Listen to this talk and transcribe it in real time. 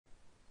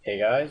Hey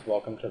guys,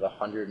 welcome to the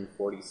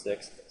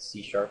 146th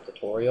C#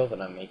 tutorial that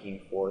I'm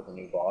making for the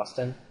new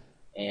Boston.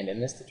 And in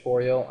this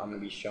tutorial, I'm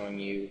going to be showing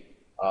you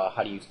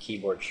how to use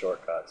keyboard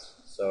shortcuts.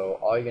 So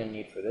all you're going to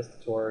need for this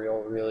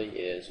tutorial really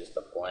is just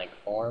a blank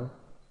form.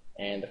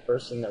 And the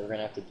first thing that we're going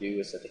to have to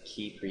do is set the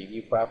key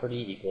preview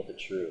property equal to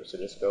true. So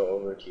just go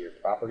over to your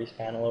properties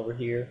panel over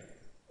here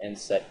and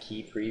set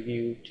key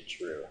preview to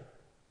true.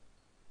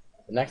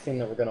 The next thing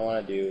that we're going to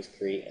want to do is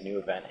create a new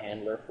event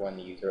handler for when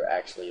the user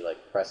actually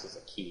presses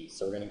a key.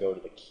 So we're going to go to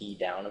the key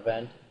down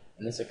event,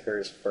 and this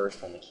occurs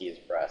first when the key is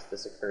pressed.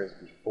 This occurs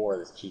before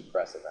this key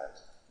press event.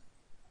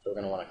 So we're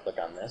going to want to click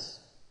on this.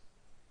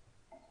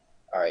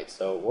 Alright,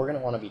 so we're going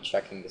to want to be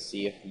checking to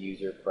see if the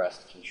user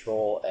pressed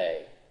Control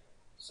A.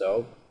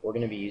 So we're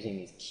going to be using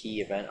these key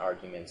event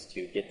arguments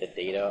to get the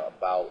data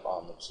about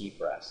the key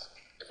press.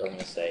 So we're going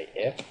to say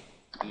if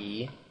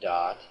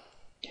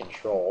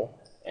e.control,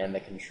 and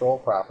the control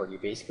property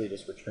basically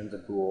just returns a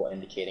bool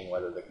indicating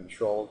whether the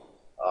control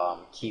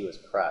key was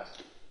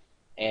pressed.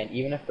 And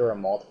even if there are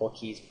multiple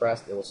keys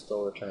pressed, it will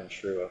still return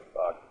true if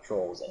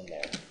control was in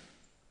there.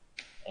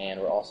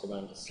 And we're also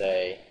going to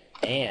say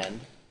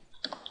and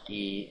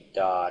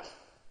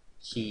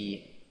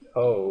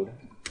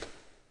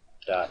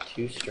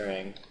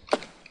e.keyCode.toString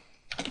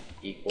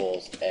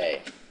equals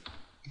A.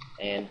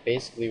 And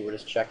basically we're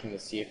just checking to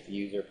see if the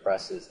user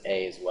presses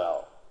A as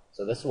well.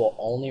 So this will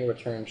only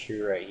return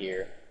true right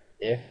here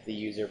if the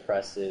user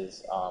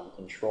presses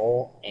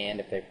Control and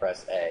if they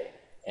press A.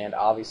 And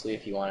obviously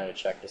if you wanted to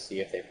check to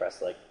see if they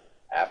press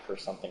F or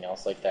something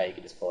else like that, you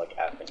could just put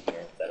F in here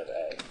instead of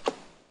A.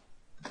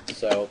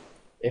 So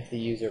if the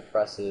user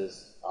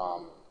presses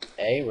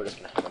A, we're just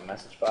going to have a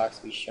message box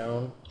be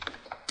shown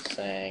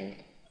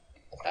saying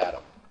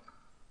Adam.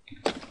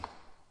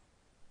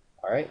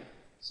 Alright,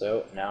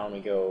 so now when we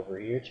go over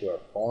here to our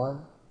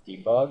form,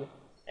 debug,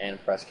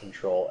 and press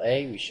Control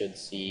A, we should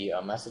see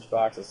a message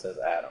box that says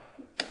Adam.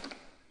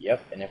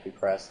 Yep, and if we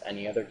press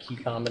any other key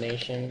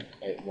combination,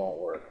 it won't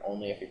work,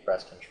 only if we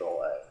press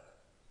Control A.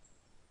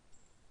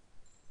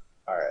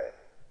 Alright.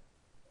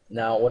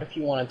 Now, what if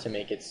you wanted to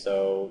make it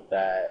so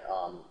that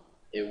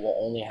it will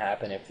only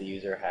happen if the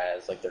user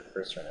has their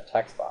cursor in a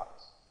text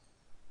box?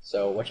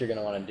 So what you're going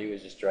to want to do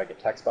is just drag a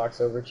text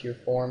box over to your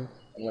form,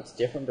 and what's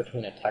different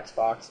between a text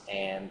box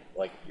and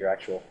your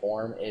actual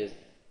form is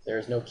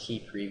there's no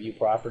key preview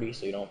property,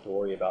 so you don't have to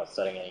worry about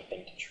setting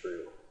anything to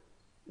true.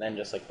 And then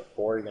just like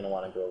before, you're going to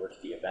want to go over to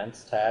the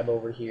Events tab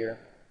over here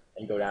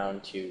and go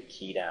down to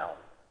Key Down.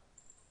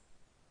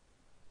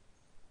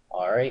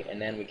 Alright,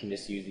 and then we can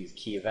just use these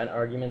key event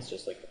arguments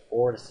just like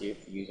before to see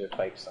if the user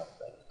types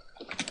something.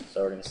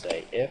 So we're going to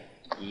say if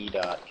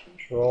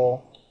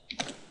e.control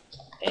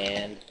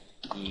and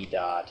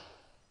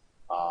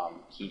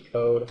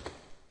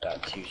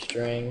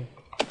e.keyCode.toString,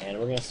 and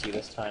we're going to see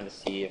this time to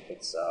see if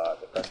it's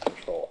they press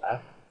Control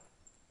F.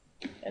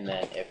 And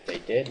then if they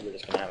did, we're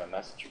just going to have a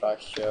message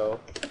box show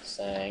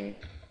saying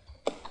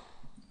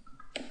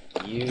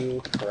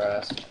you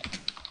pressed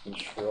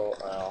Control,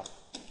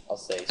 I'll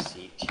say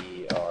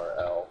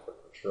CTRL for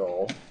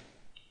Control,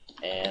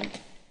 and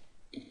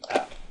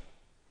F.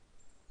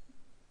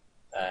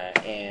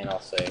 And I'll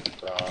say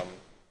from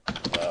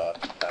the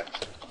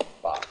text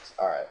box.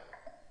 Alright,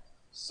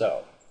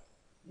 so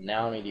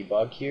now let me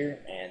debug here,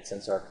 and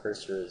since our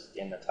cursor is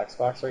in the text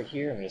box right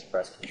here, and we just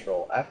press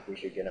Control F, we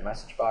should get a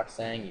message box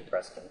saying you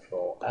press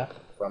Control F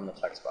from the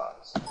text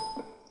box.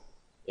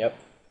 Yep,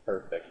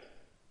 perfect.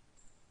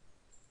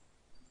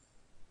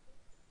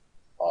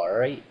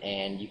 Alright,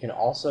 and you can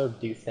also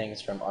do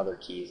things from other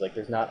keys.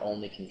 There's not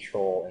only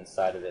Control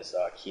inside of this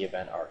key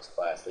event args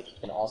class. You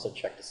can also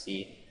check to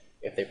see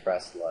if they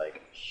press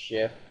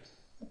Shift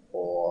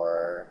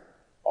or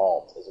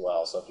Alt as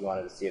well. So if you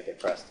wanted to see if they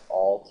pressed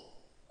Alt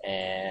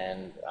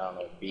and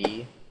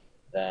B,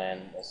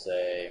 then we'll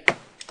say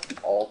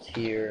Alt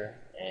here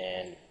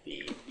and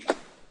B.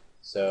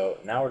 So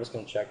now we're just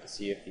going to check to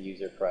see if the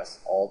user pressed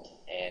Alt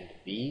and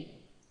B.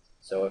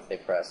 So if they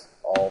press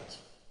Alt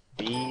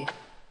B,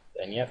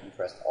 then yep, you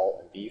pressed Alt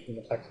and B from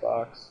the text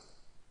box.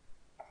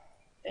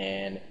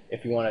 And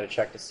if you wanted to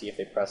check to see if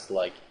they pressed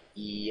Alt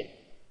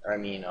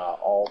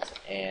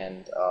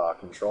and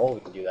Control,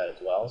 we can do that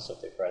as well. So if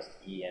they pressed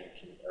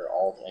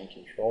Alt and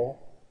Control.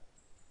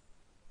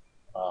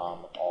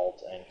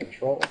 Alt and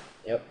Control.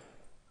 Yep.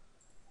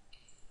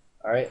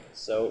 Alright,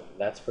 so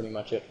that's pretty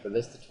much it for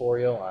this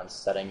tutorial on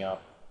setting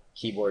up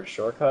keyboard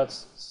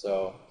shortcuts.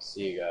 So,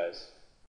 see you guys.